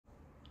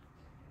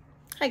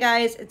Hi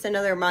guys, it's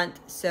another month,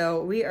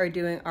 so we are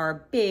doing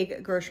our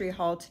big grocery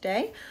haul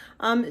today.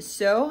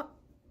 So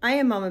I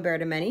am Mama Bear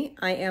to many.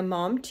 I am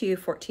mom to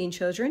 14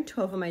 children.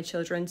 12 of my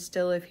children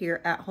still live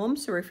here at home,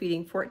 so we're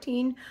feeding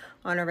 14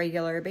 on a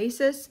regular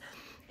basis.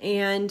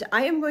 And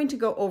I am going to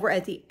go over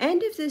at the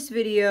end of this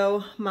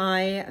video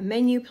my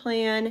menu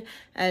plan,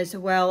 as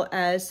well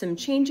as some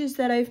changes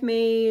that I've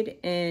made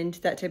and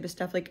that type of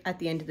stuff, like at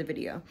the end of the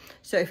video.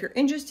 So if you're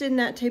interested in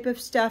that type of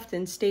stuff,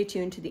 then stay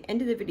tuned to the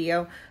end of the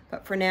video.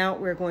 But for now,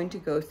 we're going to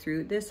go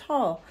through this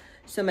haul.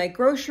 So my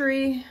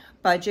grocery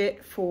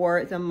budget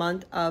for the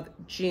month of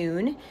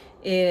June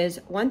is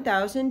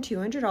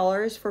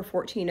 $1,200 for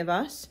 14 of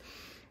us.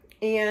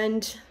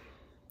 And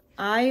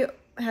I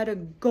had a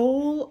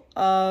goal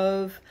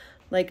of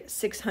like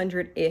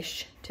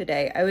 600-ish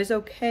today. I was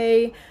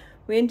okay.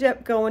 We ended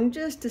up going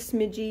just a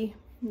smidgy.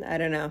 I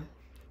don't know.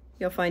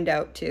 You'll find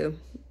out too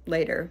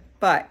later.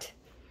 But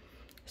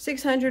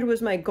 600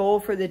 was my goal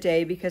for the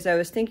day because I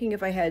was thinking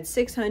if I had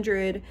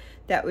 600,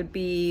 that would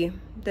be,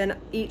 then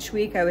each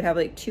week I would have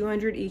like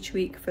 200 each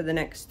week for the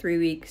next 3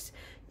 weeks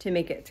to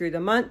make it through the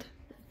month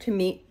to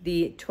meet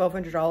the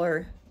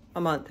 $1,200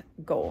 a month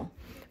goal.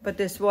 But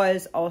this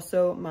was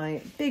also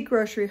my big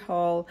grocery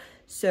haul,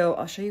 so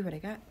I'll show you what I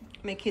got.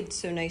 My kids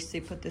so nicely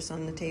put this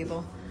on the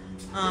table.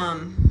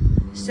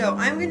 So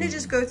I'm going to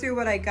just go through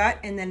what I got,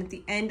 and then at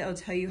the end I'll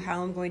tell you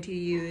how I'm going to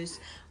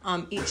use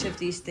each of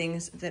these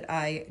things that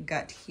I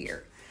got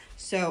here.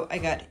 So I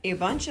got a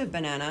bunch of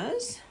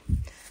bananas.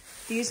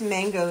 These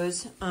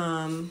mangoes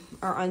are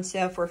on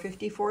sale for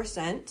 54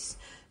 cents.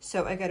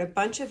 So I got a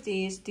bunch of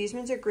these. These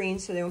ones are green,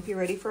 so they won't be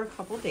ready for a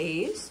couple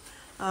days.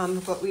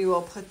 But we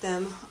will put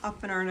them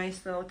up in our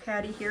nice little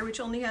caddy here, which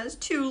only has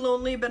 2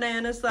 lonely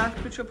bananas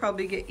left, which will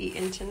probably get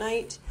eaten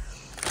tonight.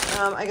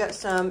 I got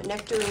some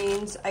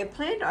nectarines. I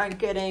planned on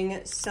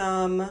getting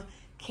some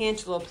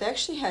cantaloupe. They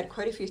actually had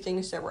quite a few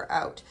things that were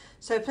out.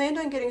 So I planned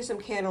on getting some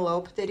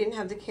cantaloupe. They didn't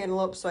have the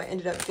cantaloupe, so I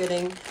ended up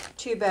getting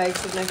 2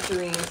 bags of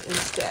nectarines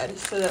instead.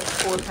 So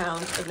that's 4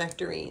 pounds of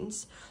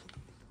nectarines.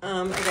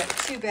 I got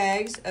 2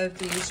 bags of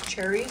these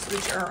cherries,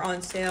 which are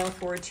on sale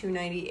for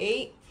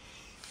 $2.98,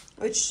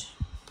 which,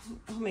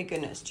 oh my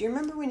goodness. Do you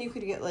remember when you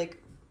could get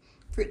like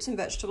fruits and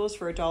vegetables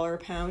for $1 a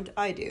pound?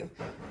 I do.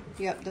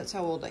 Yep, that's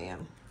how old I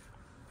am.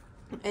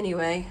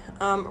 Anyway,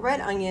 red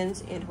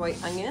onions and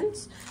white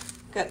onions.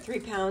 Got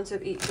 3 pounds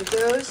of each of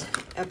those.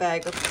 A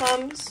bag of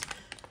plums.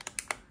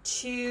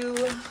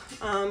 2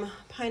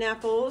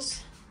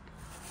 pineapples.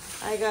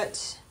 I got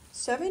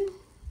 7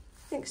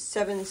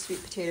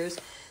 sweet potatoes.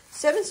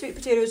 7 sweet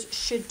potatoes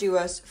should do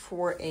us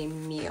for a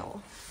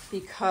meal,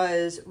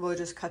 because we'll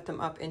just cut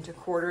them up into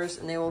quarters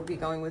and they will be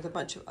going with a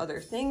bunch of other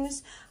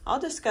things. I'll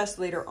discuss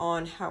later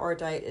on how our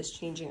diet is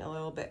changing a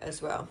little bit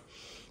as well.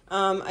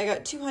 I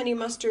got 2 honey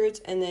mustards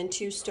and then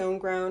 2 stone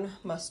ground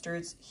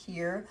mustards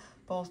here,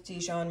 both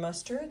Dijon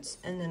mustards.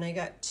 And then I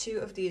got 2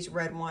 of these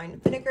red wine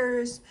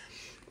vinegars,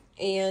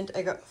 and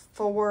I got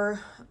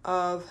 4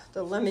 of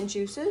the lemon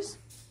juices.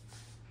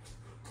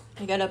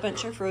 I got a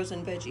bunch of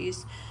frozen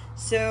veggies.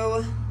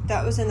 So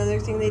that was another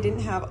thing they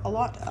didn't have a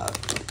lot of.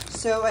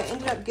 So I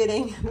ended up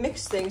getting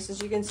mixed things.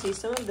 As you can see,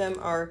 some of them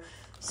are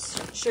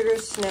sugar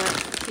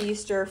snap pea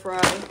stir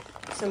fry,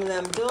 some of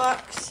them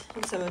deluxe,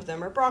 and some of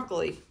them are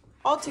broccoli.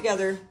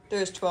 Altogether,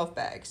 there's 12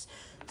 bags.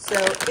 So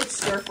it's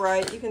stir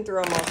fry, you can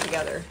throw them all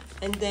together.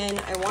 And then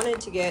I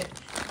wanted to get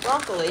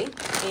broccoli,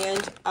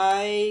 and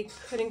I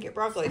couldn't get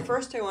broccoli.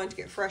 First, I wanted to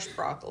get fresh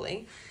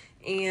broccoli,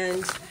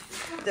 and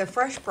the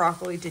fresh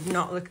broccoli did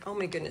not look, oh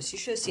my goodness, you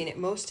should have seen it.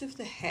 Most of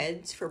the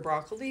heads for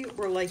broccoli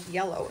were like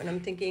yellow, and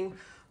I'm thinking,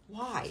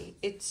 why?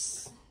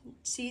 It's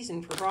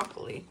season for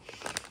broccoli.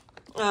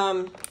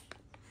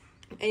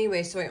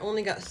 Anyway, so I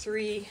only got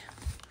 3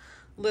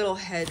 little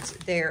heads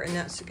there, and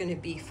that's going to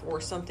be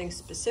for something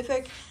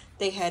specific.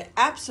 They had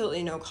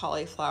absolutely no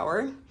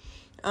cauliflower.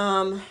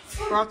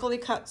 Broccoli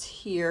cuts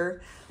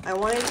here. I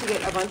wanted to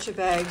get a bunch of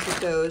bags of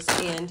those,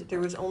 and there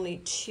was only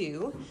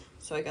 2,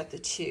 so I got the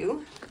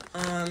 2.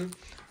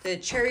 The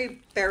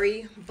cherry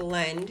berry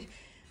blend,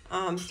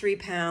 3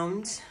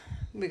 pounds.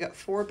 We got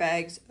 4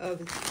 bags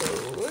of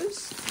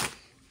those.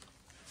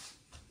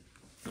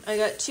 I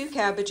got 2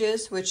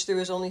 cabbages, which there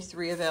was only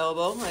 3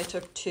 available. I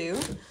took 2.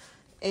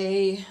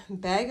 A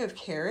bag of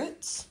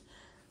carrots.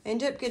 I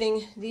ended up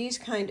getting these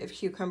kind of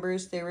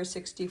cucumbers. They were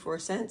 64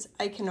 cents.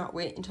 I cannot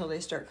wait until they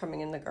start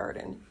coming in the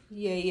garden.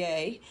 Yay,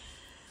 yay.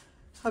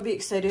 I'll be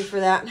excited for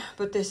that.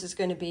 But this is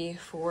going to be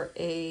for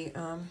a,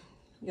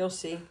 you'll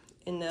see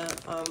in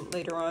the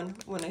later on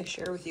when I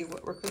share with you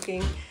what we're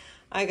cooking.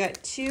 I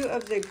got 2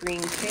 of the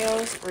green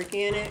kales,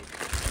 organic.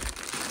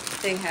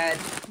 They had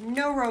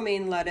no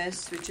romaine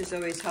lettuce, which is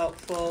always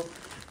helpful.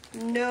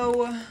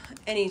 No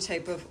any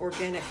type of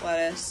organic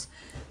lettuce.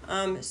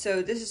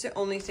 So this is the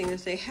only thing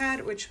that they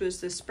had, which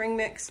was the spring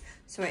mix.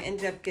 So I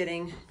ended up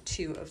getting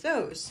 2 of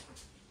those.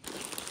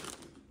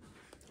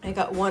 I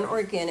got 1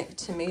 organic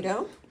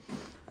tomato.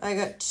 I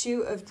got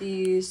 2 of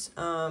these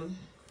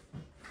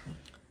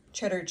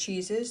cheddar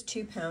cheeses,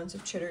 2 pounds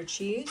of cheddar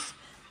cheese.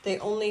 They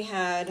only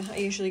had, I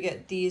usually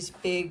get these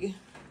big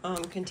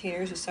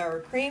containers of sour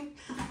cream.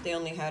 They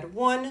only had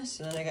one,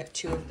 so then I got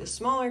 2 of the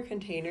smaller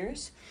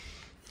containers.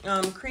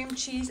 Cream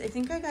cheese, I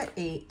think I got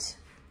 8.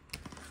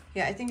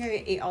 Yeah, I think I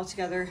got 8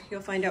 altogether.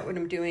 You'll find out what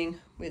I'm doing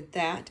with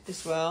that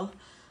as well.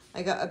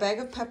 I got a bag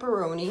of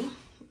pepperoni.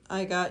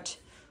 I got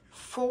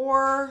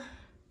 4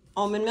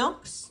 almond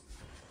milks.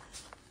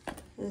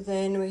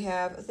 Then we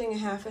have a thing of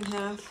half and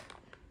half,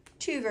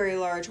 2 very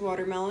large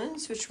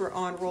watermelons, which were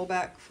on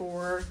rollback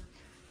for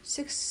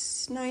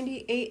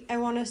 $6.98, I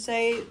want to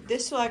say.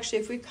 This will actually,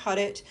 if we cut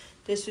it,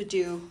 this would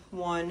do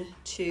 1,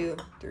 2,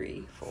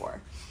 3,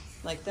 4,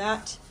 like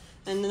that.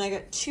 And then I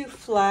got 2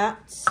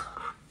 flats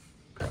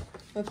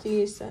of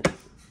these that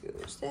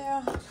goes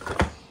there.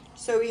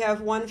 So we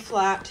have 1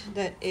 flat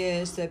that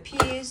is the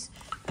peas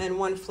and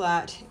 1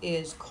 flat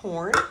is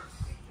corn.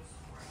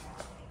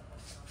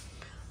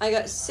 I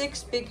got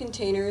 6 big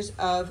containers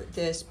of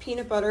this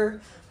peanut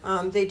butter.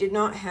 They did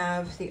not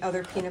have the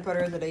other peanut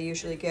butter that I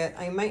usually get.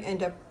 I might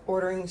end up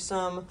ordering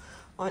some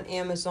on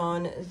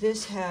Amazon.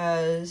 This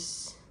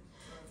has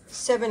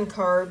 7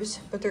 carbs,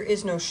 but there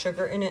is no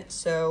sugar in it,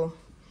 so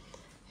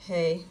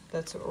hey,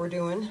 that's what we're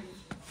doing.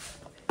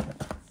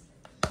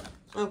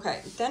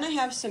 Okay, then I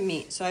have some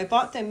meat. So I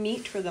bought the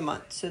meat for the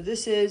month. So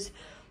this is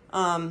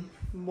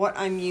what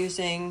I'm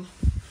using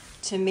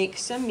to make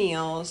some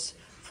meals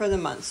for the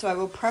month. So I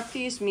will prep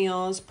these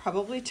meals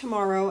probably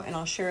tomorrow, and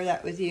I'll share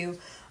that with you.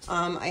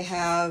 I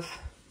have,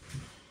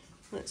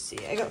 let's see,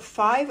 I got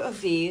 5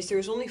 of these. There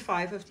was only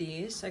 5 of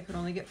these. I could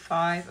only get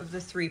 5 of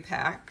the 3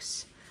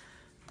 packs.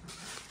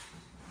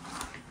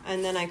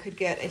 And then I could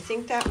get, I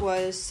think that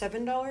was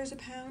 $7 a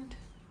pound.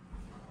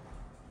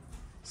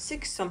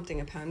 6 something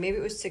a pound. Maybe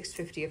it was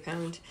 $6.50 a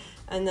pound.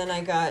 And then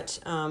I got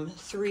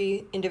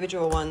 3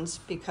 individual ones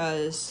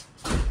because,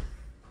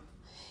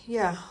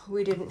 yeah,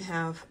 we didn't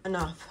have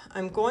enough.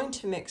 I'm going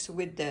to mix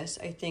with this,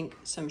 I think,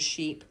 some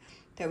sheep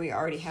that we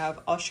already have.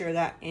 I'll share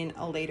that in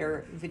a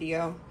later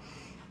video.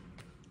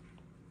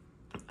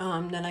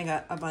 Then I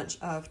got a bunch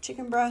of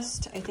chicken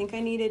breast. I think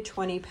I needed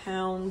 20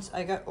 pounds.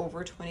 I got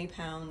over 20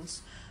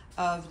 pounds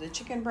of the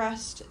chicken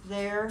breast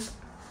there.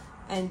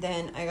 And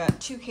then I got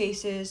 2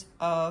 cases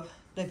of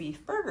the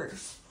beef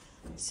burgers.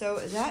 So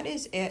that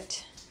is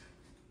it.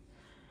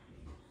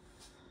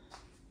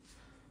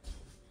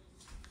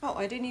 Oh,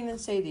 I didn't even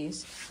say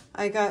these.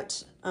 I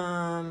got,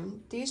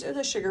 these are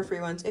the sugar-free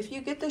ones. If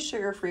you get the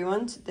sugar-free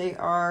ones, they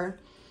are,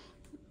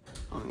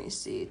 let me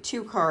see,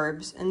 2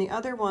 carbs, and the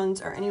other ones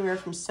are anywhere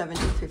from 7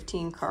 to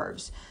 15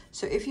 carbs.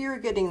 So if you're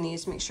getting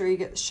these, make sure you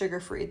get the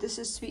sugar-free. This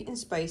is sweet and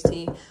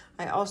spicy.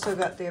 I also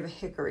got, they have a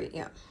hickory,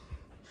 yeah,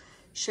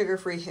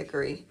 sugar-free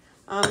hickory.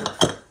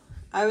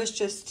 I was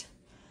just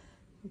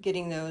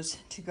getting those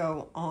to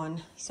go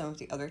on some of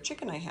the other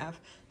chicken I have.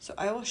 So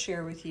I will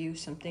share with you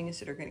some things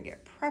that are going to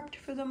get prepped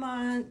for the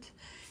month.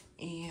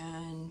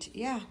 And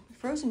yeah,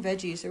 frozen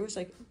veggies, it was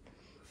like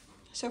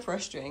so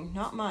frustrating.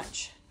 Not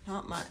much.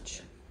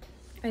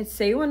 I'd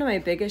say one of my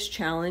biggest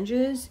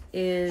challenges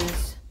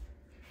is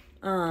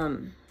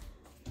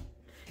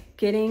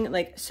getting,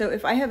 like, so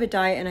if I have a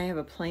diet and I have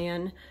a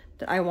plan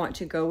that I want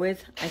to go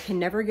with, I can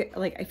never get,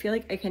 like, I feel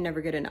like I can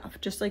never get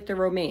enough. Just like the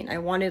romaine. I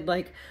wanted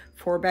like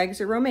 4 bags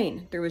of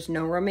romaine. There was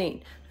no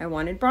romaine. I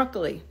wanted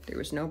broccoli. There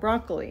was no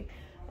broccoli.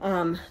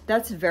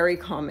 That's very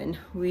common.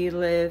 We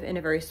live in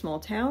a very small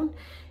town,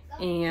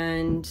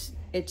 and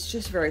it's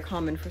just very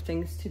common for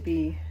things to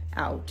be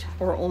out,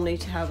 or only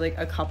to have like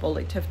a couple,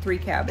 like to have 3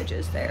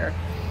 cabbages there,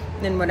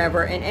 then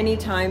whatever. And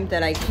anytime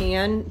that I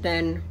can,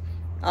 then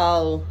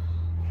I'll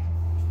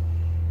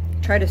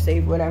try to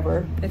save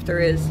whatever, if there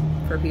is,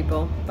 for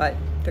people, but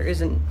there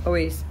isn't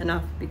always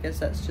enough, because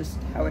that's just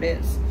how it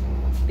is.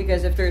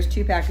 Because if there's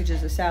 2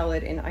 packages of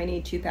salad and I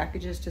need 2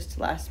 packages just to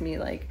last me,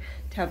 like,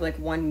 to have like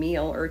 1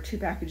 meal, or 2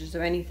 packages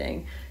of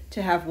anything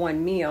to have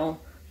 1 meal,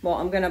 well,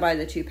 I'm gonna buy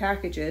the 2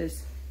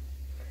 packages,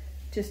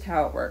 just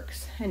how it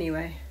works.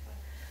 Anyway,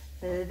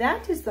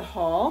 that is the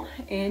haul,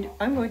 and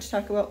I'm going to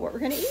talk about what we're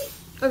gonna eat.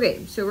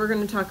 Okay, so we're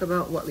gonna talk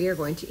about what we are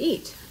going to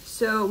eat.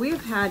 So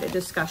we've had a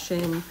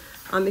discussion.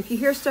 If you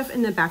hear stuff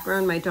in the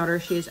background, my daughter,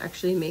 she is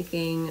actually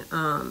making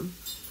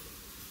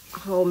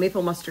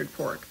maple mustard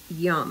pork.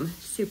 Yum.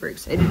 Super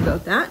excited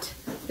about that.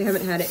 We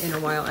haven't had it in a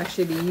while.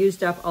 Actually, we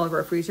used up all of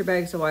our freezer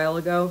bags a while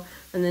ago,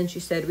 and then she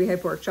said we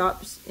had pork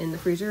chops in the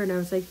freezer, and I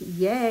was like,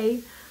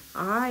 yay,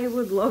 I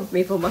would love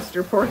maple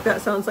mustard pork.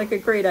 That sounds like a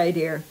great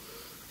idea.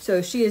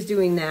 So she is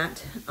doing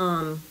that.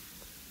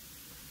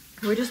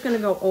 We're just going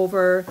to go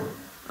over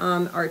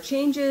our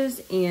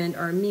changes and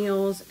our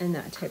meals and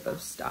that type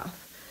of stuff.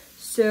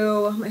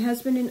 So my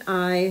husband and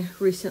I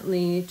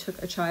recently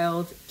took a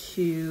child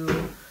to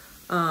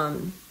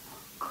the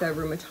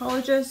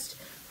rheumatologist.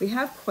 We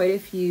have quite a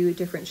few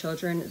different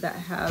children that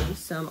have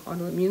some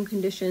autoimmune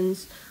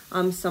conditions.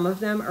 Some of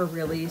them are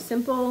really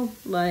simple,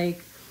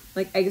 like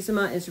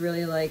eczema is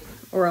really like,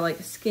 or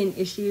like skin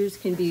issues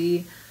can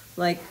be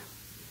like,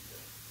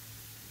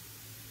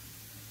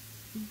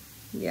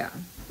 yeah,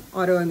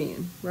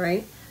 autoimmune,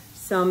 right?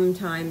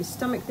 Sometimes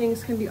stomach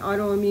things can be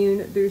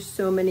autoimmune. There's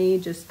so many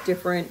just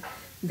different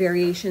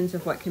variations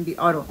of what can be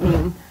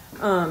autoimmune.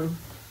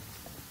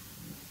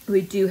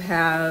 We do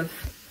have,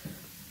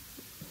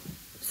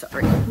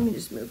 sorry, let me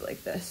just move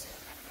like this.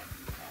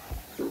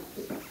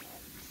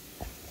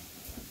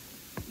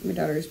 My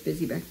daughter is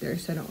busy back there,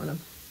 so I don't want to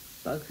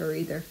bug her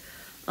either.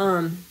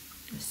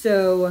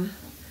 So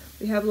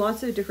we have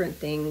lots of different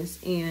things,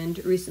 and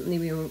recently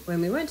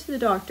when we went to the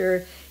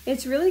doctor,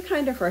 it's really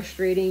kind of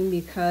frustrating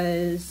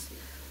because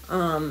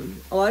a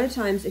lot of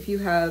times if you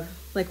have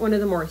like one of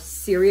the more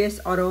serious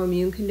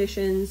autoimmune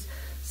conditions,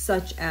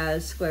 such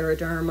as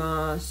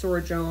scleroderma,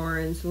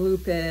 Sjögren's,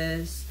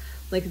 lupus,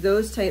 like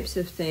those types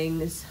of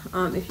things,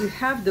 if you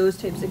have those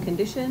types of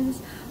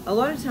conditions, a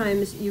lot of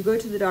times you go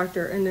to the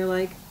doctor and they're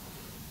like,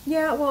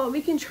 yeah, well,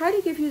 we can try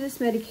to give you this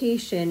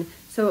medication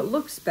so it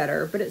looks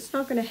better, but it's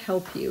not going to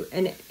help you.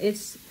 And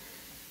it's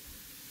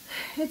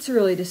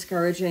really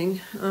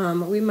discouraging.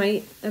 We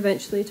might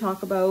eventually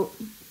talk about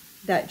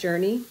that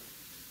journey,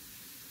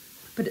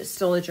 but it's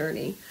still a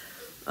journey.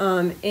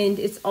 And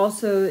it's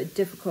also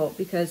difficult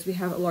because we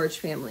have a large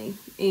family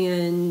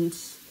and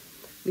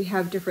we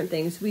have different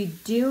things. We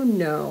do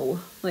know,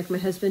 like my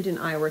husband and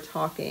I were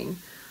talking,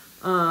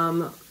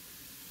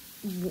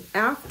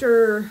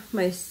 after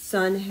my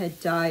son had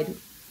died,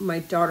 my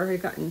daughter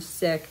had gotten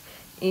sick,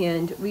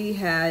 and we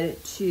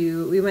went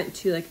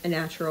to like a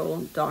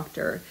natural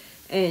doctor,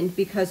 and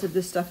because of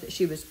the stuff that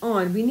she was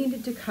on, we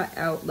needed to cut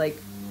out like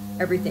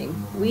everything: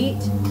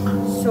 wheat,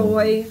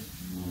 soy,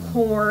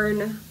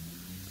 corn,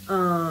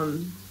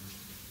 trying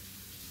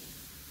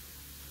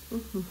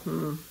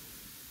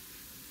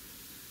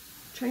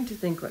to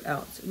think what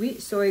else: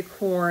 wheat, soy,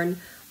 corn,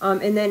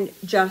 and then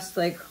just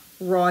like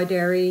raw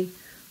dairy,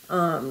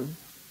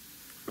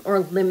 or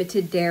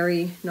limited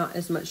dairy, not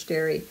as much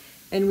dairy.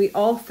 And we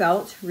all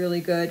felt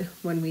really good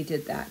when we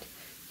did that.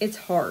 It's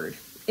hard.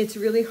 It's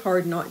really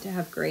hard not to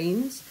have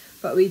grains,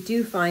 but we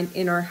do find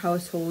in our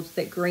households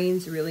that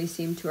grains really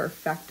seem to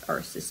affect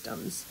our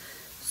systems.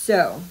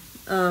 So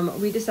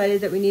we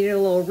decided that we needed a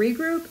little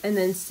regroup and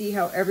then see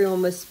how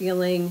everyone was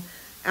feeling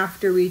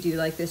after we do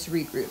like this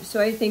regroup. So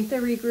I think the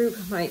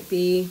regroup might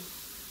be,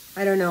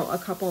 I don't know, a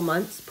couple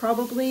months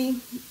probably,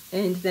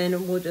 and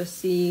then we'll just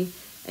see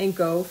and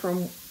go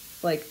from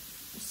like,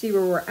 see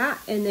where we're at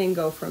and then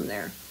go from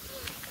there.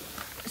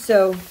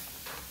 So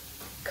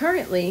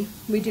currently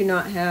we do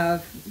not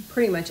have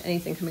pretty much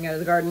anything coming out of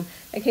the garden.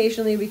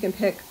 Occasionally we can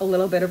pick a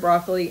little bit of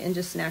broccoli and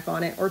just snack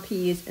on it, or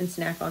peas and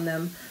snack on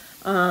them.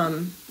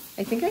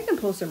 I think I can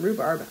pull some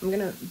rhubarb. I'm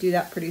gonna do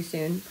that pretty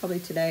soon, probably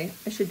today.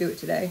 I should do it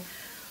today.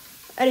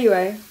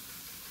 Anyway,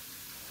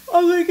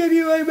 I'm gonna give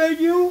you my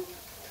menu.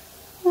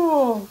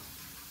 Oh,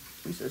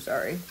 I'm so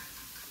sorry.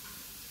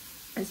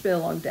 It's been a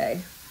long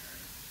day.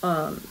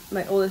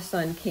 My oldest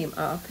son came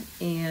up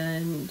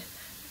and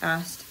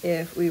asked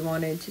if we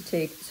wanted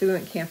to so we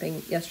went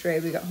camping yesterday.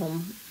 We got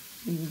home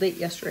late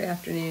yesterday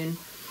afternoon.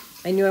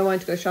 I knew I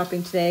wanted to go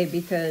shopping today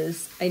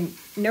because I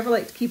never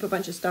like to keep a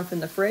bunch of stuff in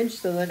the fridge.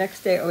 So the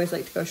next day I always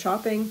like to go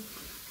shopping,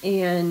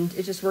 and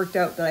it just worked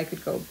out that I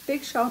could go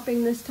big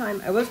shopping this time.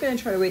 I was going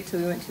to try to wait till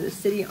we went to the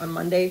city on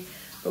Monday,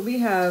 but we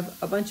have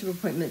a bunch of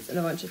appointments and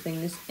a bunch of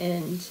things,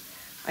 and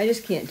I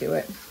just can't do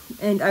it.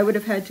 And I would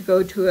have had to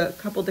go to a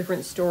couple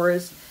different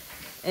stores,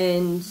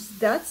 and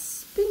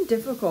that's been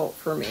difficult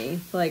for me,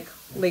 like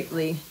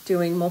lately,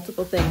 doing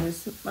multiple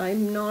things. I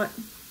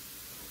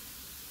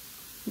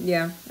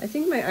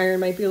think my iron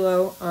might be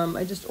low.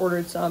 I just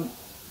ordered some,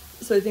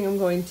 so I think I'm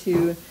going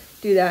to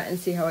do that and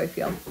see how I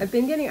feel. I've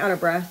been getting out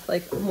of breath,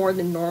 like more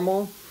than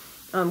normal,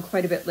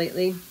 quite a bit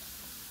lately,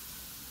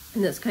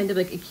 and that's kind of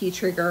like a key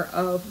trigger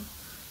of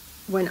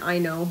when I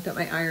know that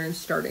my iron's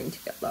starting to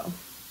get low.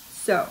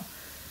 So,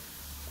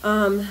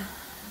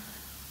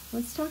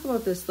 let's talk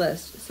about this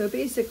list. So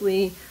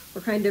basically,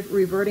 we're kind of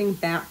reverting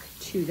back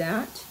to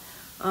that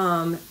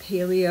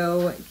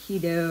paleo,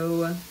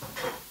 keto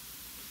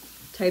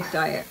type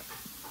diet.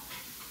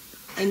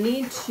 I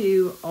need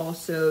to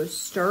also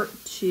start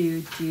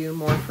to do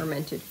more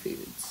fermented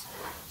foods.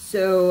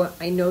 So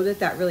I know that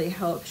that really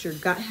helps your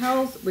gut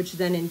health, which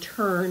then in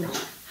turn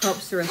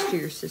helps the rest of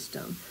your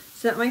system.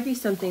 So that might be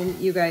something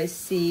that you guys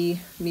see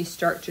me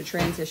start to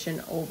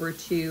transition over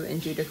to and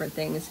do different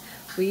things.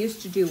 We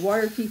used to do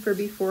water kefir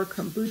before,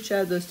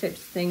 kombucha, those types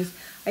of things.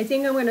 I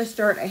think I'm going to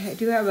start, I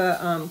do have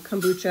a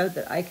kombucha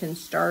that I can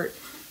start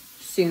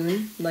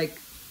soon, like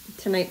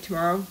tonight,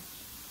 tomorrow.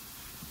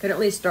 Could at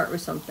least start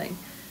with something.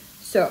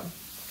 So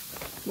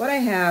what I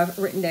have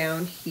written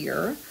down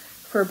here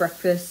for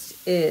breakfast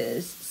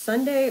is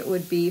Sunday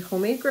would be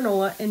homemade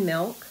granola and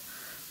milk,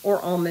 or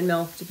almond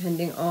milk,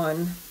 depending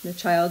on the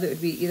child. It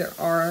would be either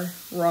our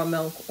raw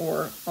milk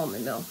or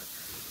almond milk.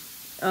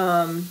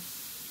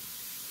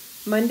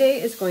 Monday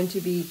is going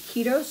to be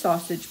keto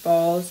sausage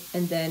balls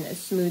and then a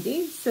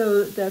smoothie.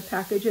 So the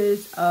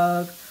packages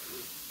of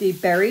the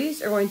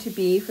berries are going to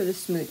be for the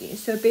smoothie.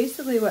 So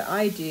basically what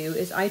I do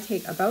is I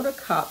take about a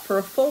cup for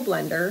a full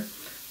blender,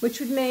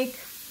 which would make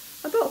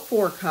about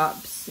 4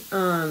 cups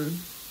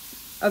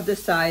of the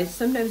size.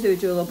 Sometimes we would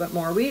do a little bit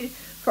more.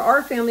 For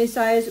our family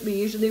size, we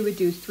usually would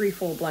do 3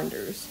 full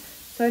blenders.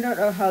 So I don't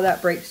know how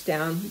that breaks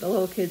down. The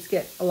little kids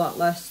get a lot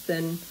less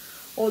than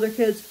older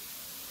kids.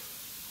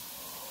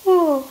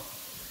 Oh.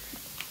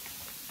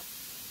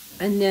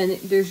 And then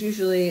there's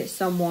usually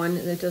someone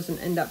that doesn't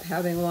end up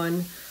having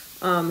one.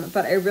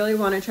 But I really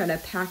want to try to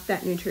pack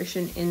that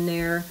nutrition in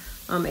there.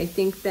 I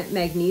think that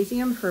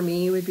magnesium for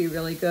me would be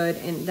really good,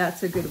 and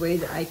that's a good way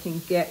that I can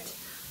get,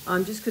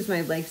 just because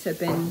my legs have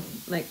been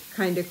like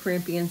kind of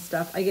crampy and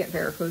stuff. I get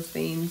varicose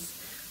veins.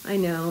 I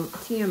know,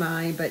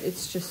 TMI, but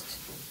it's just,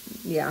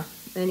 yeah,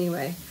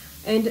 anyway.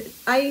 And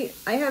I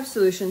have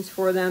solutions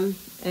for them,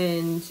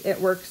 and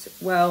it works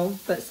well,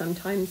 but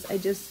sometimes I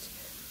just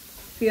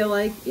feel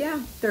like,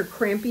 yeah, they're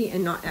crampy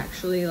and not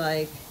actually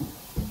like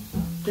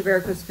the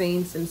varicose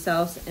veins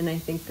themselves, and I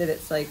think that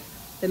it's like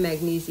the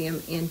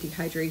magnesium and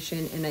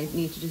dehydration, and I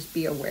need to just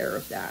be aware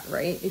of that,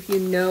 right? If you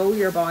know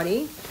your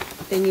body,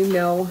 then you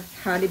know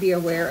how to be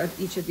aware of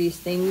each of these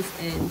things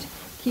and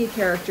key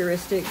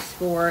characteristics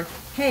for,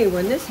 hey,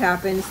 when this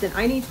happens, then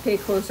I need to pay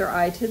closer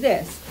eye to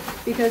this.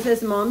 Because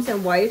as moms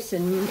and wives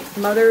and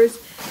mothers,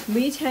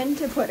 we tend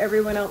to put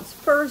everyone else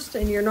first,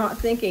 and you're not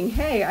thinking,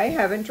 hey, I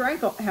haven't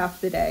drank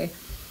half the day,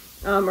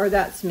 or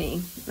that's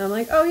me. And I'm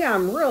like, oh yeah,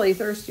 I'm really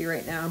thirsty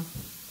right now.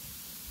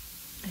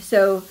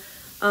 So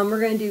we're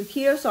going to do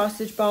keto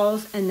sausage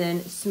balls and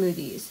then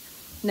smoothies.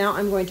 Now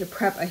I'm going to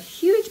prep a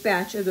huge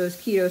batch of those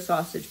keto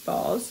sausage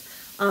balls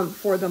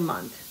for the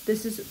month.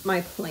 This is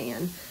my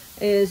plan,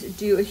 is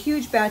do a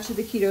huge batch of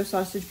the keto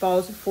sausage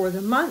balls for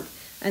the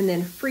month and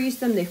then freeze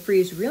them. They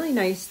freeze really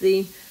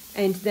nicely.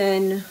 And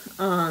then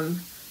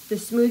the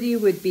smoothie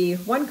would be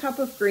 1 cup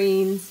of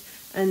greens,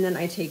 and then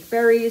I take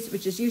berries,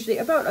 which is usually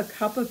about a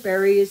cup of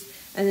berries,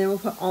 and then we'll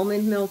put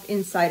almond milk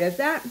inside of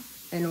that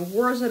and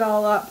whirls it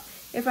all up.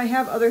 If I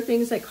have other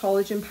things like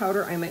collagen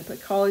powder, I might put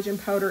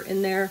collagen powder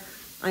in there.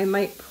 I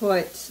might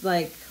put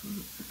like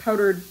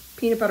powdered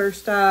peanut butter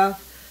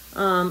stuff.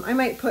 I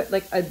might put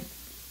like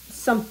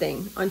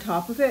something on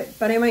top of it,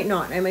 but I might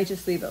not. I might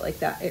just leave it like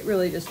that. It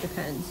really just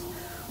depends.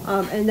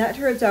 And that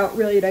turns out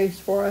really nice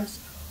for us.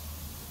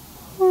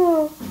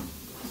 Oh.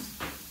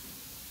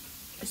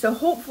 So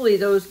hopefully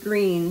those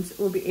greens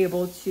will be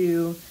able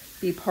to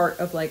be part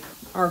of like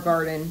our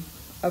garden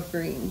of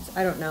greens.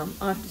 I don't know.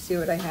 I'll have to see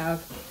what I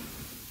have.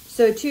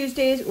 So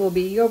Tuesdays will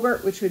be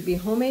yogurt, which would be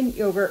homemade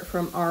yogurt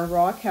from our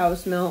raw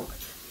cow's milk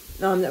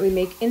that we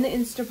make in the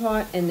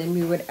Instapot, and then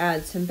we would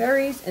add some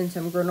berries and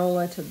some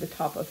granola to the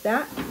top of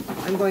that.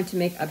 I'm going to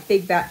make a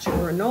big batch of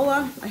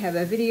granola. I have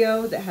a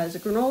video that has a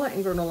granola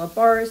and granola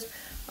bars.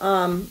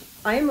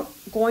 I'm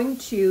going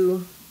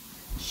to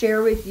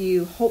share with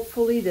you,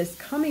 hopefully this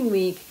coming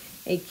week,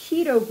 a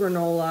keto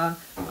granola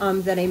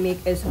that I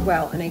make as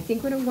well. And I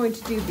think what I'm going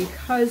to do,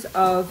 because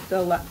of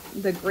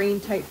the grain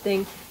type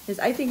thing, is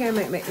I think I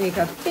might make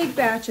a big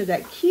batch of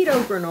that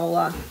keto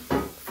granola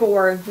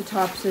for the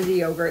tops of the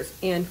yogurts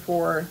and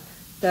for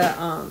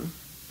the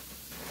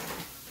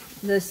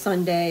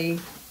Sunday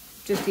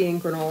just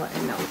eating granola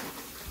and milk.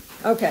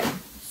 Okay,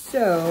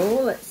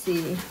 so let's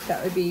see.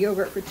 That would be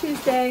yogurt for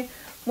Tuesday.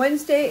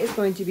 Wednesday is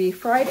going to be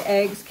fried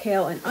eggs,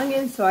 kale, and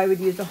onions. So I would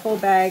use a whole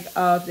bag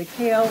of the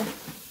kale.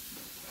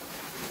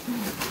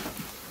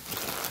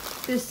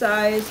 This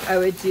size, I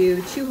would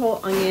do 2 whole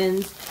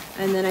onions,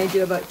 and then I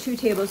do about 2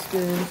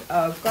 tablespoons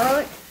of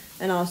garlic,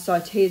 and I'll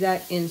saute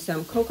that in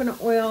some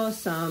coconut oil,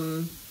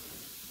 some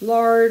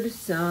lard,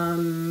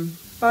 some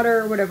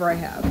butter, whatever I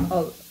have.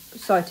 I'll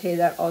saute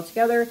that all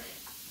together,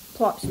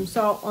 plop some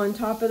salt on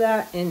top of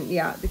that, and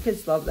yeah, the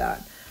kids love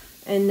that.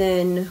 And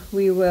then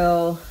we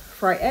will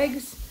fry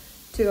eggs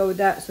to go with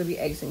that, so it'll be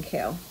eggs and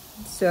kale.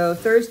 So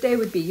Thursday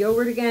would be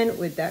yogurt again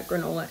with that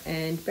granola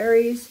and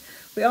berries.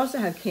 We also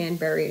have canned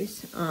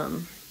berries,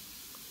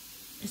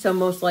 so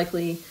most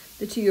likely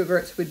the 2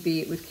 yogurts would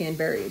be with canned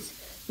berries.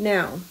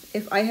 Now,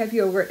 if I have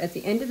yogurt at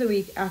the end of the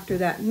week after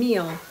that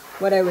meal,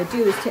 what I would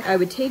do is I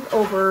would take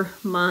over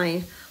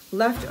my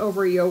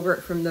leftover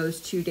yogurt from those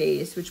 2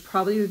 days, which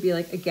probably would be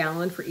like a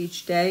gallon for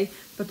each day,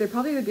 but there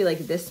probably would be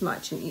like this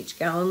much in each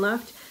gallon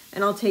left.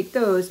 And I'll take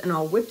those and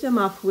I'll whip them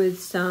up with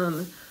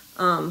some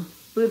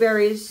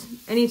blueberries,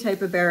 any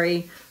type of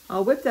berry.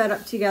 I'll whip that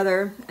up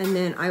together, and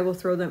then I will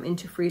throw them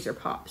into freezer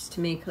pops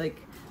to make like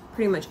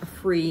pretty much a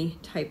free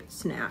type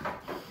snack.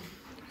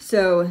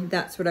 So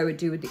that's what I would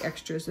do with the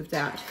extras of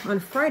that. On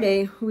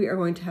Friday, we are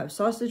going to have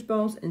sausage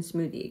balls and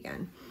smoothie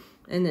again.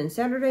 And then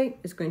Saturday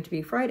is going to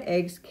be fried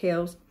eggs,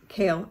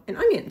 kale, and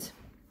onions.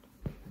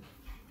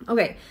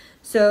 Okay,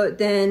 so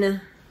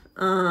then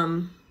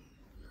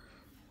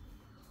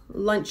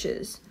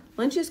lunches.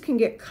 Lunches can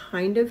get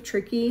kind of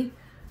tricky,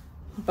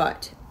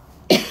 but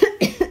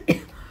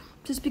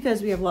just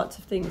because we have lots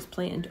of things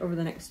planned over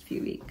the next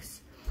few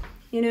weeks,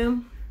 you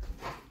know?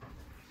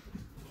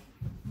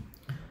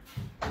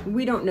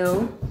 We don't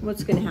know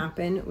what's going to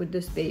happen with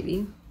this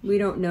baby. We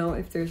don't know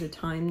if there's a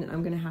time that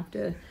I'm going to have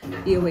to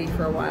be away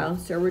for a while.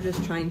 So we're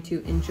just trying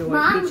to enjoy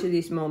Mom, each of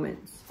these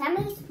moments.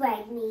 Somebody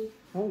sprayed me.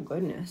 Oh,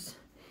 goodness.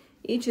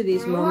 Each of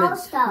these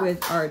moments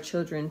with our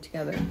children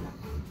together.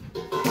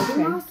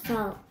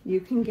 Okay. You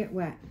can get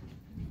wet.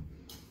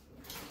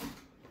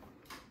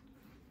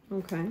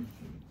 Okay.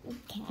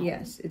 Okay.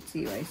 Yes, it's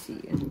you. I see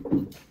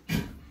you.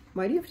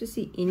 Why do you have to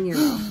see in your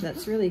mouth?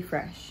 That's really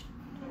fresh.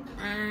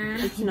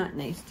 It's not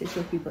nice to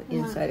show people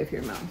inside of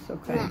your mouth,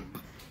 okay?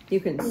 You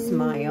can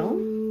smile.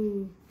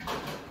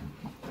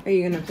 Are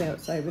you going to play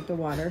outside with the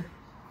water?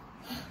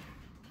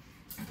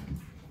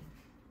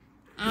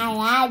 I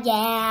love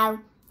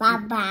you.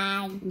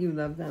 Bye-bye. You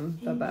love them.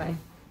 Bye-bye.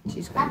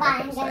 She's going Bye-bye.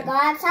 back I'm outside. going to go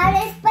outside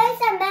and play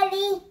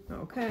somebody.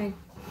 Okay.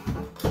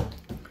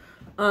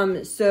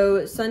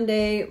 So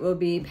Sunday will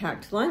be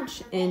packed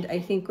lunch, and I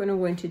think what I'm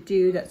going to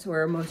do, that's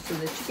where most of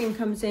the chicken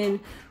comes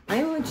in.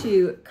 I'm going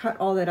to cut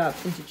all that up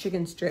into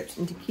chicken strips,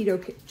 into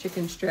keto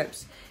chicken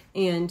strips,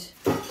 and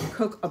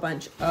cook a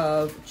bunch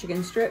of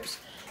chicken strips.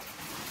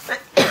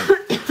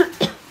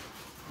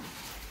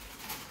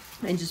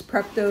 And just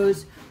prep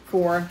those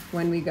for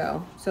when we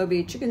go. So it'll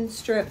be chicken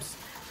strips,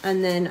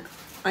 and then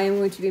I am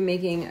going to be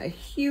making a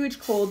huge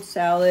cold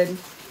salad,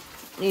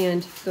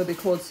 and there'll be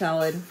cold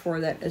salad for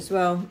that as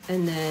well,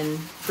 and then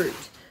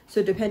fruit.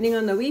 So depending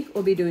on the week,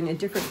 we'll be doing a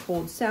different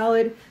cold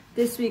salad.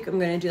 This week, I'm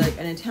gonna do like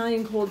an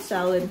Italian cold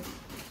salad.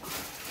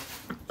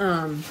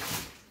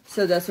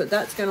 So that's what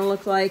that's gonna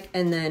look like.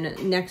 And then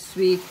next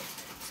week,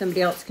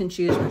 somebody else can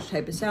choose which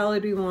type of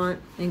salad we want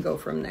and go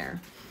from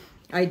there.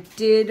 I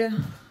did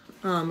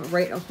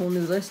write a whole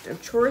new list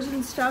of chores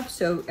and stuff.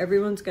 So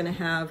everyone's gonna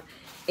have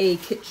a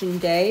kitchen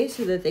day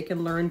so that they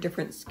can learn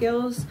different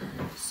skills.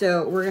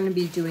 So we're going to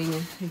be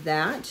doing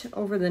that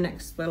over the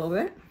next little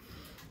bit.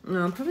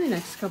 Probably the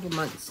next couple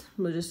months.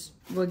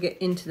 We'll get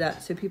into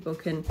that so people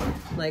can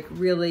like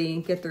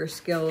really get their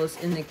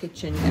skills in the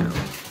kitchen down.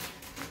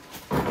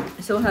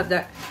 So we'll have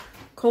that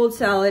cold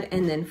salad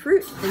and then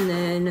fruit, and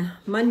then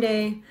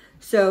Monday.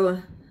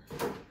 So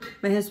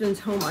my husband's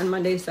home on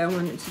Monday, so I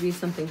want it to be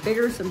something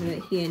bigger, something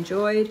that he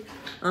enjoyed.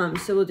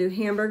 So we'll do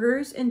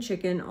hamburgers and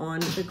chicken on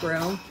the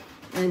grill.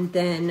 And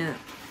then,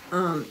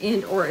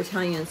 and or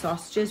Italian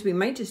sausages. We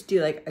might just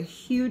do like a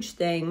huge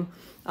thing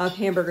of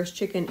hamburgers,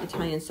 chicken,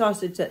 Italian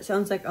sausage. That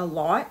sounds like a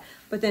lot,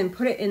 but then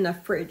put it in the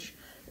fridge.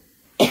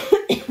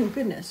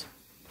 Goodness.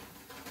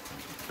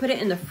 Put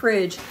it in the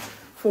fridge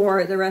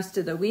for the rest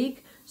of the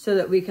week so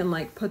that we can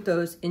like put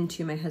those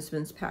into my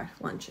husband's packed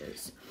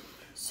lunches.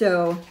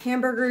 So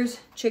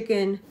hamburgers,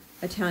 chicken,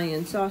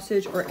 Italian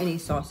sausage, or any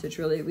sausage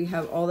really. We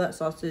have all that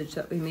sausage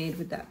that we made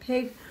with that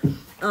pig.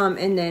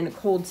 And then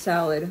cold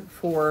salad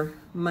for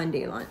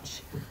Monday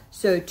lunch.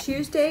 So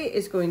Tuesday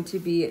is going to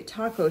be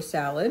taco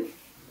salad.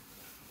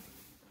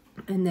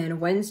 And then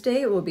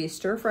Wednesday will be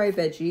stir-fry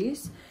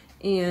veggies.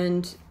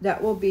 And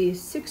that will be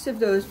 6 of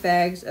those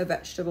bags of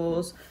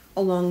vegetables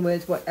along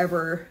with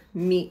whatever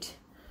meat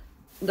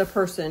the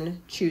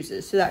person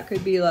chooses. So that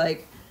could be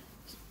like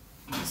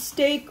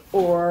steak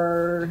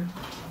or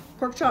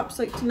pork chops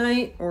like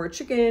tonight, or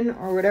chicken,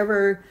 or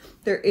whatever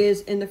there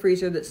is in the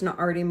freezer that's not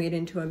already made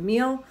into a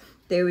meal.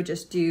 They would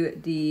just do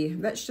the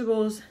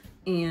vegetables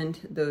and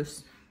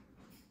those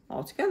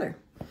all together.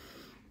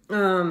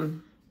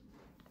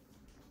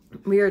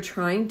 We are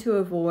trying to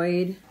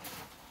avoid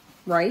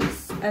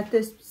rice at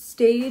this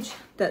stage.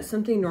 That's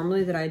something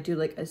normally that I do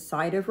like a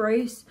side of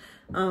rice,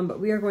 but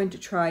we are going to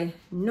try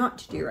not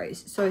to do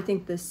rice. So I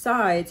think the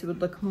sides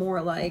would look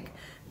more like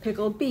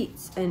pickled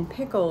beets and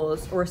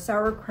pickles or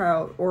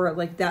sauerkraut, or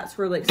like that's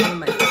where like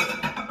some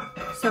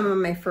of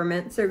my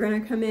ferments are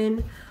going to come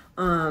in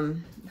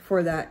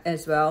for that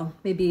as well.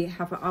 Maybe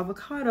half an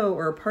avocado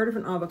or a part of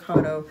an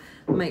avocado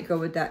might go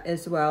with that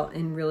as well,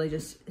 and really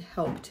just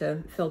help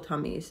to fill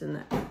tummies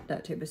and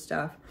that type of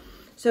stuff.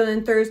 So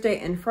then Thursday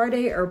and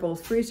Friday are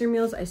both freezer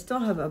meals. I still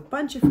have a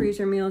bunch of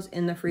freezer meals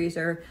in the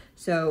freezer,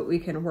 so we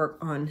can work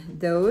on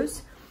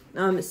those.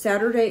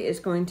 Saturday is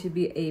going to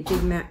be a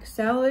Big Mac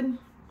salad,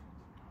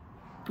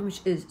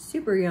 which is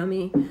super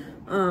yummy,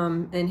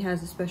 and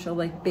has a special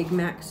like Big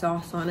Mac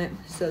sauce on it.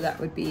 So that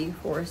would be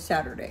for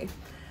Saturday.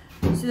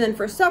 So then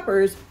for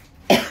suppers,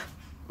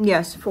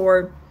 yes,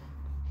 for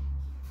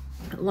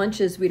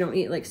lunches, we don't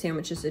eat like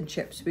sandwiches and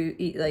chips. We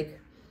eat like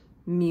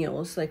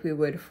meals like we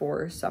would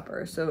for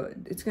supper. So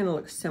it's going to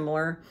look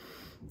similar.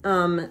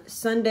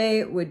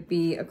 Sunday would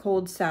be a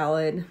cold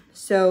salad.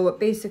 So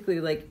basically,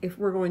 like if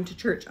we're going to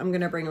church, I'm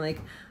going to bring like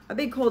a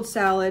big cold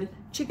salad,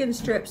 chicken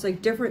strips,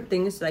 like different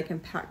things that I can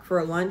pack for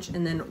a lunch,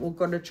 and then we'll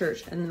go to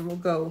church, and then we'll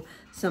go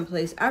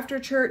someplace after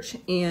church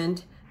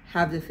and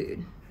have the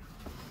food.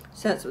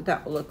 So that's what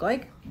that will look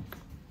like.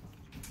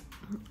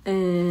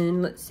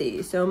 And let's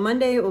see. So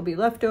Monday will be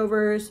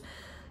leftovers.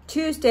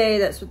 Tuesday,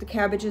 that's what the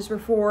cabbages were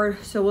for.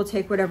 So we'll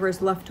take whatever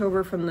is left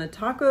over from the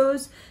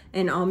tacos,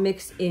 and I'll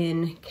mix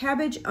in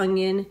cabbage,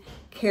 onion,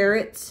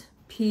 carrots,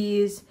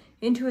 peas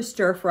into a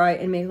stir fry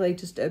and make like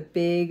just a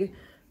big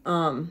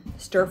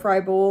stir fry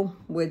bowl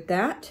with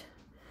that.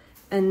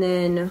 And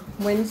then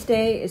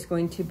Wednesday is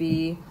going to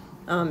be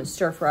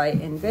stir fry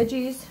and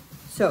veggies.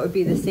 So it would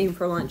be the same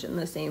for lunch and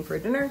the same for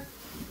dinner.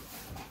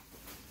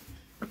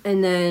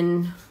 And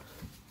then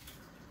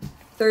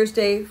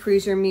Thursday,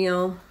 freezer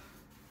meal.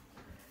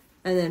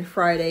 And then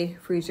Friday,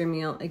 freezer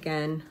meal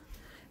again.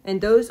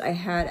 And those I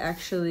had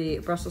actually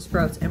Brussels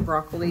sprouts and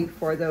broccoli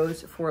for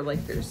those for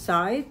like their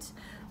sides,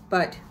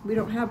 but we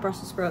don't have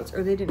Brussels sprouts,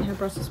 or they didn't have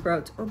Brussels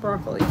sprouts or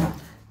broccoli.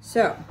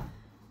 So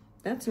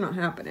that's not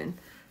happening.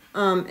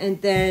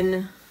 And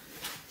then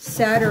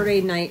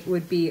Saturday night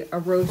would be a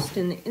roast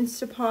in the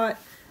Instapot,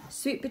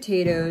 sweet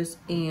potatoes,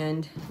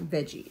 and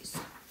veggies.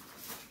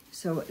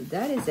 So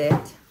that is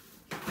it.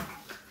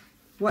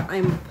 What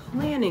I'm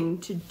planning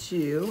to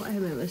do, I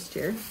have my list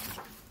here.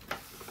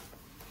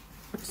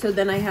 So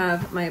then I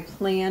have my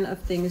plan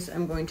of things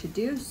I'm going to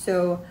do.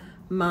 So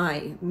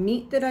my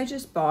meat that I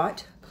just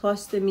bought,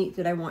 plus the meat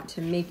that I want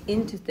to make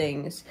into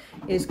things,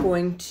 is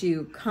going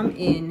to come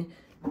in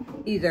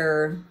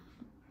either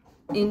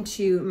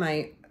into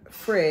my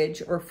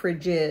fridge or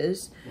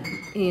fridges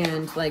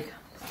and like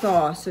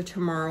thaw, so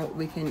tomorrow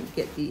we can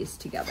get these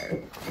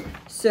together.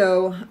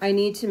 So I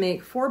need to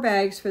make 4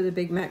 bags for the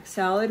Big Mac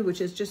salad,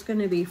 which is just going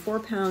to be 4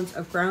 pounds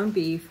of ground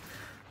beef,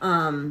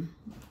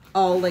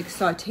 all like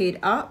sauteed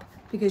up,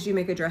 because you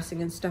make a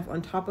dressing and stuff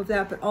on top of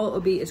that, but all it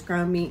will be is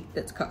ground meat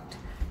that's cooked.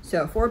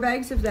 So 4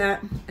 bags of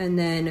that, and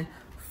then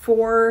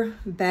 4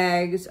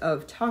 bags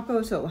of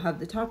taco, so it will have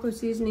the taco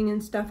seasoning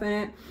and stuff in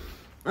it.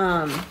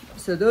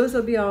 So those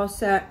will be all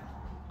set.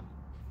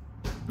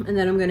 And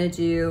then I'm gonna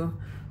do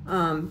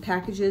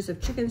packages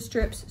of chicken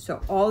strips. So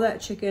all that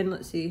chicken,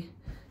 let's see,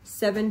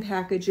 7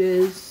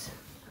 packages,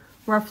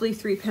 roughly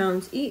 3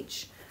 pounds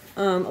each.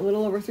 A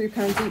little over 3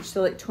 pounds each,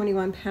 so like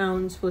 21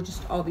 pounds will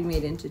just all be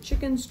made into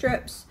chicken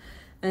strips.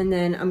 And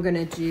then I'm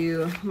gonna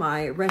do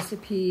my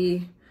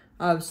recipe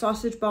of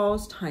sausage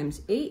balls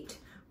times 8,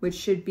 which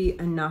should be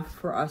enough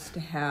for us to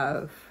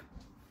have.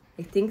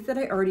 I think that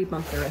I already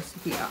bumped the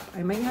recipe up.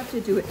 I might have to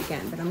do it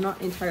again, but I'm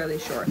not entirely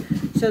sure.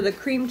 So the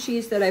cream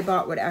cheese that I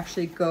bought would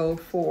actually go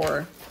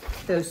for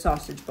those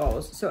sausage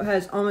balls. So it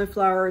has almond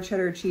flour,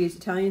 cheddar cheese,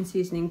 Italian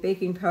seasoning,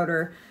 baking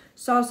powder,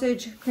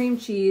 sausage, cream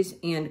cheese,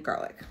 and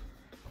garlic.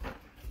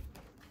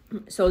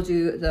 So I'll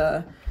do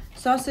the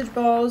sausage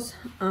balls,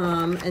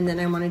 and then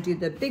I want to do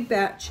the big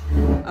batch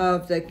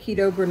of the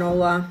keto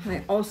granola.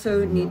 I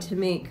also need to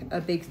make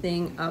a big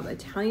thing of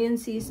Italian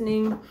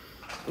seasoning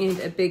and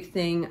a big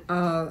thing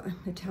of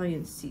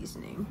Italian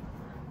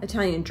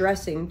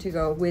dressing to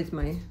go with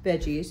my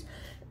veggies.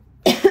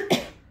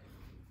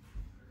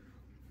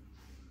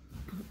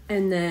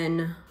 And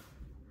then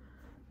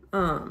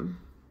a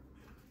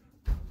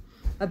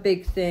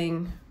big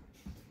thing,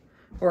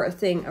 or a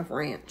thing of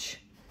ranch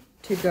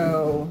to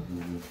go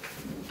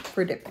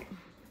for dipping.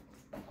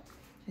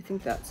 I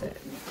think that's it.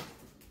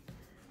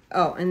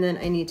 Oh, and then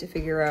I need to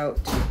figure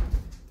out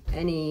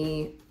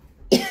any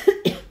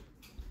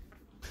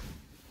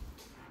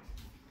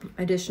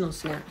additional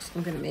snacks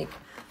I'm gonna make.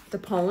 The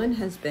pollen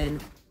has been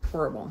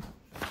horrible.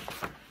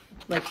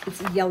 Like,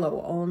 it's yellow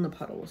all in the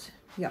puddles.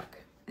 Yuck.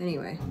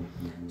 Anyway,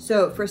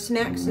 so for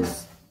snacks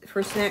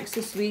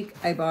this week,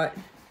 I bought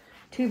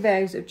 2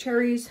 bags of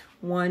cherries.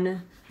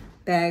 1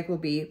 bag will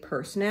be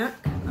per snack.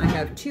 I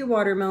have 2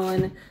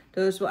 watermelon.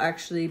 Those will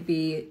actually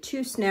be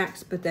 2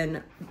 snacks, but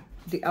then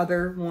the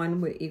other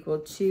one would equal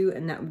 2,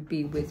 and that would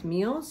be with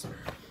meals.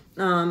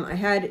 I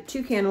had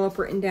 2 cantaloupe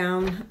written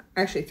down,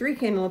 actually 3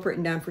 cantaloupe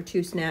written down for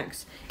 2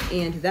 snacks,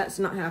 and that's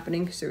not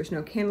happening because there was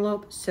no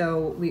cantaloupe.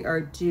 So we are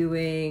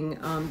doing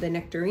the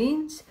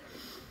nectarines.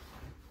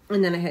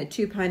 And then I had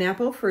 2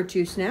 pineapple for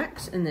 2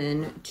 snacks, and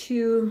then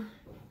 2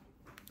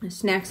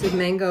 snacks of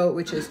mango,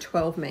 which is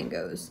 12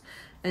 mangoes,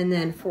 and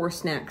then 4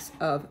 snacks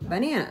of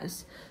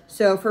bananas.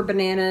 So for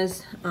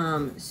bananas,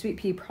 Sweet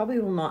Pea probably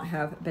will not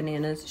have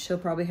bananas. She'll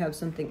probably have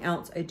something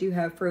else. I do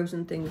have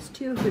frozen things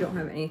too if we don't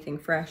have anything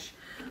fresh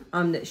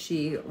that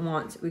she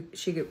wants.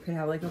 She could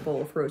have like a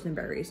bowl of frozen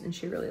berries, and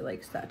she really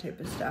likes that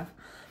type of stuff.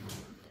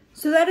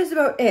 So that is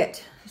about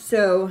it.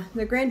 So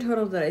the grand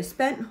total that I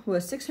spent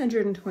was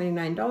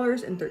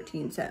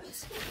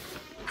 $629.13.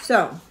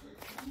 So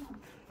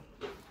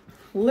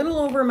a little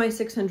over my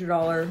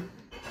 $600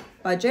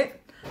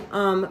 budget,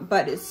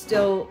 but it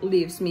still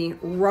leaves me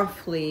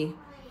roughly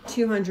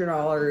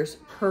 $200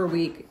 per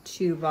week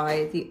to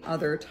buy the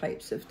other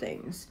types of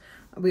things.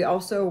 We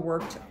also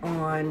worked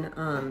on,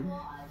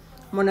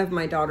 one of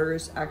my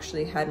daughters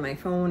actually had my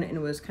phone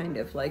and was kind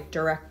of like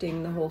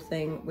directing the whole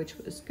thing, which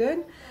was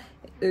good.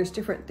 There's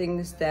different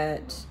things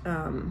that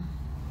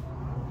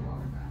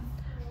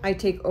I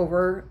take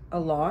over a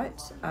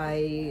lot.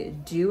 I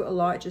do a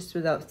lot just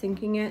without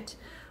thinking it.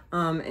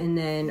 And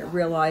then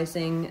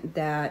realizing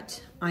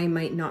that I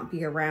might not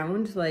be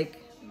around, like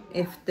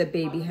if the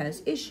baby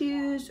has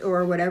issues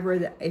or whatever,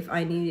 that if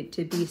I needed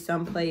to be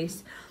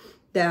someplace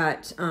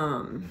that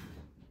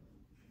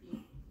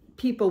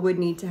people would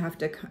need to have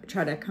to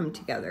try to come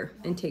together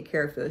and take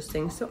care of those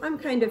things. So I'm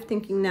kind of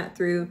thinking that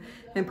through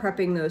and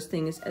prepping those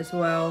things as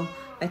well.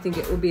 I think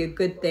it will be a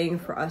good thing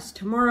for us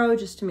tomorrow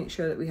just to make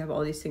sure that we have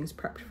all these things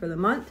prepped for the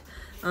month.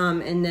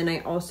 And then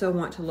I also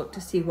want to look to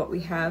see what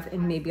we have,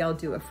 and maybe I'll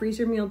do a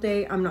freezer meal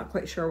day. I'm not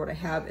quite sure what I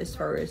have as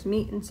far as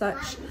meat and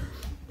such,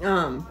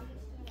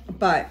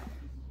 but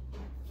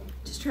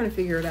just trying to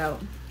figure it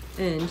out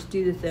and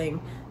do the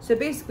thing. So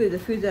basically the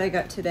food that I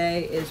got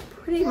today is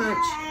pretty much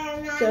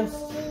Just,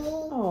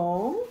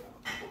 oh,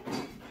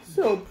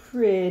 so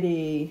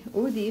pretty.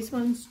 Oh, these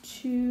ones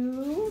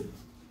too.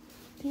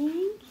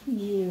 Thank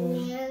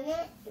you.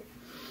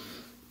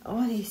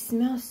 Oh, they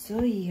smell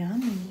so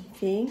yummy.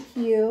 Thank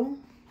you.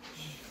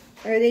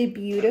 Are they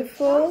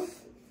beautiful?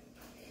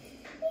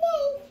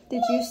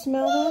 Did you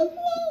smell them?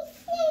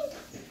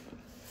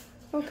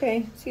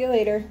 Okay, see you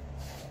later.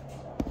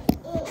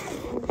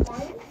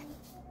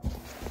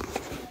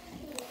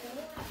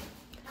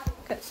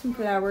 Cut some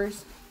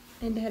flowers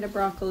and a head of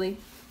broccoli.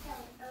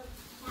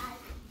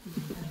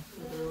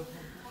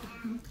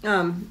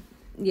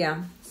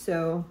 Yeah,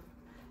 so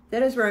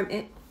that is where I'm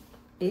at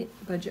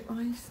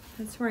budget-wise.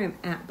 That's where I'm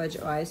at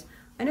budget-wise.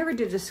 I never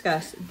did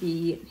discuss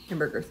the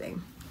hamburger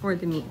thing or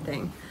the meat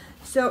thing.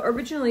 So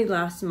originally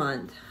last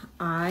month,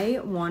 I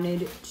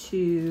wanted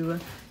to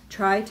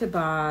try to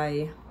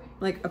buy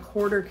like a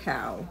quarter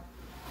cow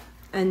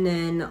and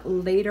then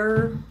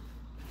later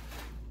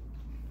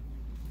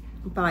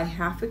buy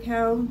half a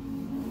cow,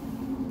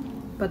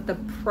 but the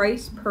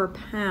price per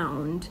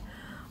pound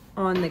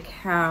on the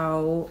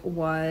cow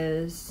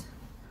was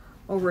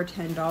over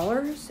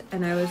 $10,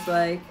 and I was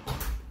like,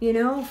 you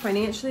know,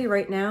 financially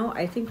right now,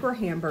 I think we're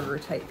hamburger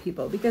type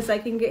people because I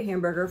can get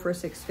hamburger for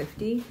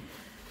 $6.50.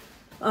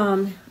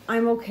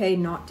 I'm okay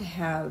not to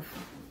have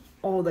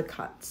all the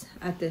cuts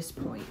at this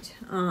point.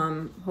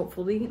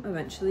 Hopefully,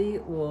 eventually,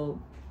 we'll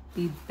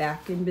be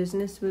back in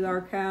business with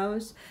our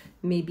cows.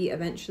 Maybe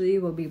eventually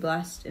we'll be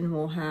blessed and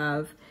we'll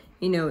have,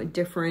 you know, a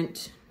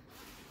different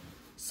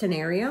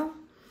scenario.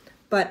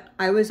 But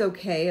I was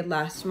okay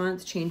last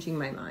month changing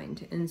my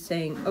mind and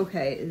saying,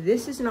 okay,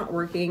 this is not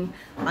working.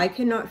 I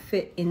cannot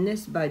fit in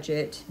this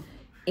budget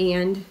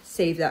and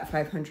save that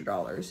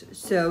 $500.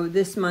 So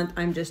this month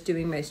I'm just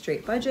doing my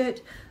straight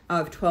budget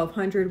of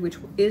 $1,200, which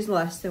is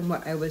less than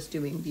what I was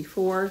doing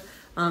before.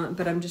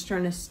 But I'm just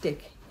trying to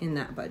stick in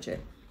that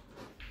budget.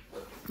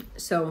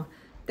 So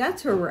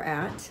that's where we're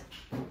at.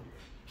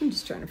 I'm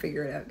just trying to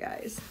figure it out,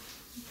 guys.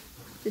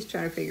 Just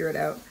trying to figure it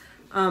out.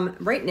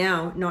 Right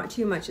now, not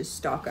too much is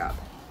stock up,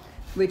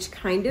 which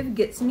kind of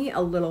gets me a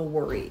little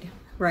worried,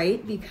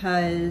 right?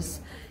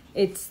 Because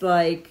it's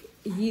like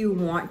you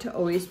want to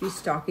always be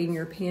stocking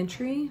your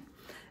pantry.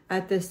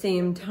 At the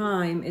same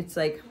time, it's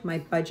like my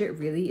budget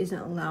really isn't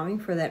allowing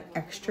for that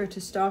extra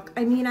to stock.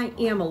 I mean, I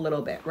am a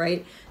little bit,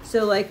 right?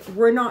 So like,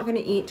 we're not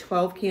gonna eat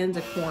 12 cans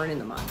of corn in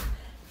the month.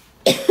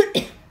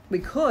 We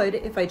could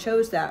if I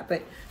chose that,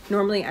 but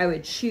normally I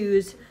would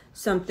choose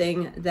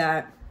something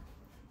that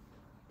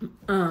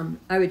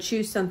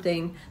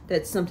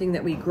that's something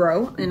that we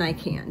grow, and I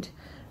can't.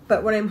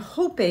 But what I'm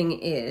hoping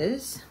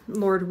is,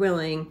 Lord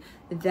willing,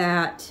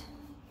 that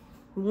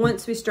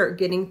once we start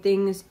getting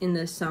things in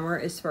the summer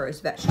as far as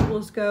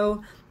vegetables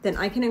go, then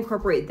I can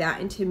incorporate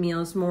that into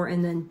meals more,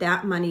 and then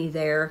that money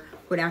there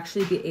would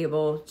actually be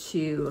able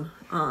to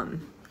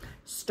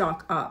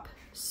stock up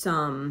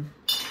some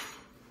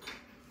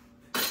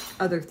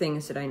other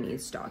things that I need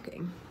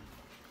stocking.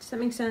 Does that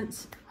make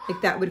sense?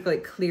 Like that would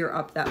like clear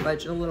up that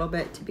budget a little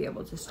bit to be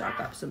able to stock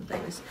up some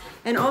things.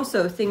 And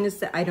also things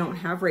that I don't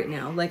have right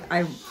now. Like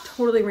I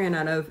totally ran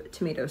out of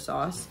tomato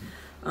sauce.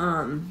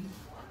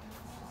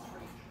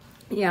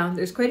 Yeah,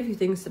 there's quite a few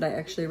things that I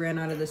actually ran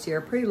out of this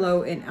year. Pretty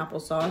low in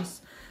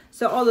applesauce.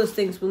 So all those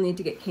things will need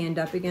to get canned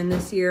up again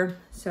this year.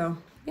 So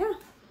yeah,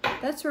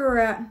 that's where we're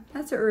at.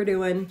 That's what we're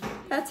doing.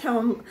 That's how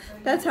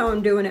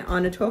I'm doing it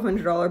on a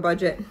 $1,200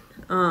 budget.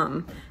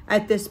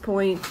 At this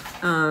point,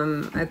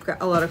 I've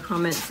got a lot of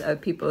comments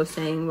of people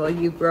saying, well,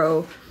 you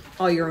grow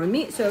all your own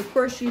meat, so of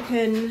course you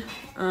can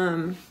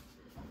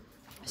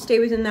stay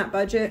within that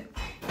budget.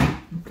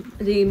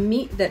 The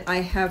meat that I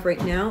have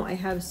right now, I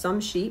have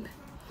some sheep.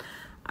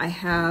 I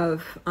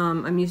have,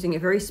 I'm using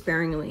it very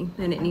sparingly,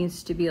 and it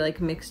needs to be like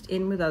mixed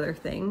in with other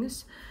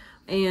things.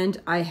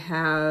 And I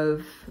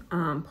have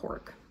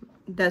pork.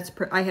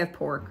 I have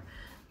pork.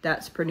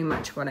 That's pretty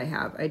much what I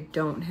have. I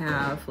don't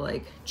have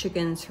like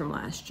chickens from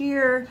last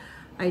year.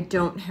 I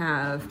don't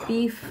have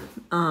beef.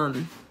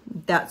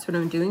 That's what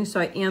I'm doing.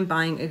 So I am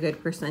buying a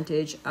good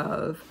percentage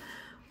of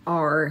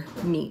our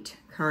meat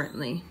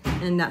currently.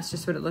 And that's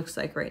just what it looks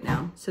like right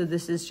now. So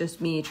this is just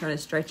me trying to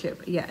stretch it,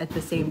 but yet at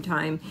the same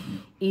time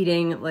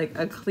eating like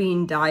a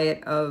clean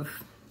diet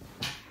of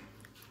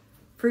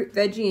fruit,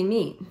 veggie, and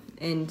meat.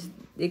 And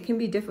it can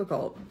be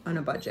difficult on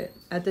a budget.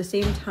 At the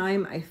same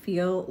time, I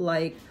feel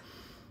like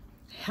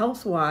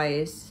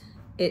health-wise,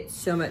 it's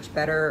so much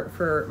better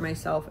for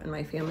myself and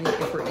my family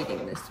if we're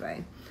eating this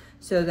way.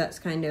 So that's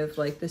kind of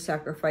like the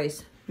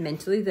sacrifice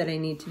mentally that I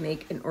need to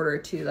make in order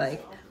to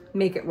like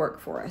make it work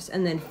for us,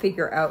 and then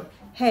figure out,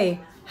 hey,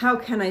 how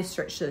can I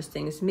stretch those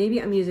things? Maybe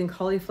I'm using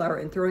cauliflower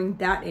and throwing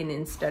that in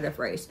instead of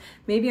rice.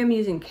 Maybe I'm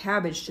using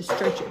cabbage to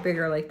stretch it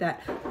bigger like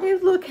that. I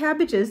have little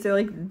cabbages, they're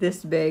like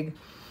this big.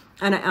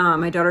 And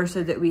my daughter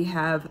said that we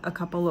have a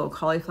couple little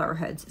cauliflower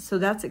heads, so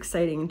that's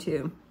exciting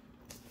too.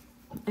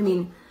 I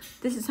mean,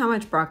 this is how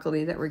much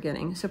broccoli that we're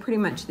getting. So pretty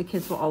much the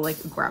kids will all like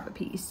grab a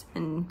piece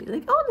and be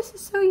like, oh, this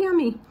is so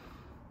yummy.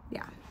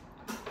 Yeah.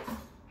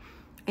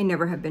 I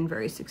never have been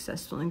very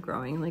successful in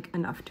growing like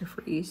enough to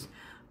freeze.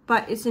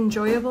 but it's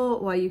enjoyable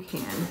while you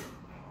can.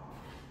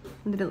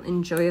 Little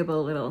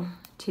enjoyable little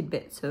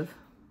tidbits of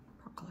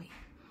broccoli.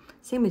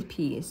 Same with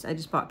peas. I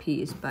just bought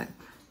peas, but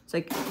it's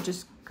like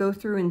just go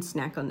through and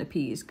snack on the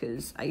peas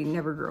because I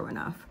never grow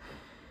enough.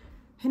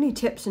 Any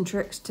tips and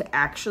tricks to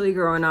actually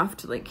grow enough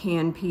to like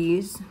can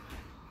peas?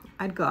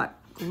 I'd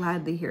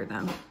gladly hear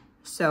them.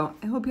 So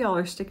I hope y'all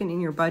are sticking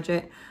in your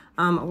budget.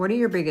 What are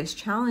your biggest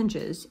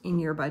challenges in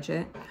your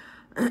budget?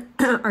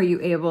 Are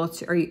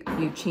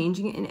you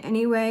changing it in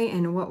any way?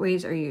 And what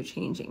ways are you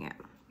changing it?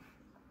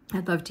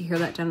 I'd love to hear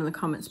that down in the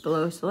comments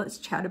below. So let's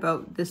chat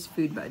about this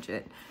food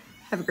budget.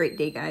 Have a great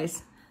day,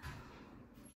 guys.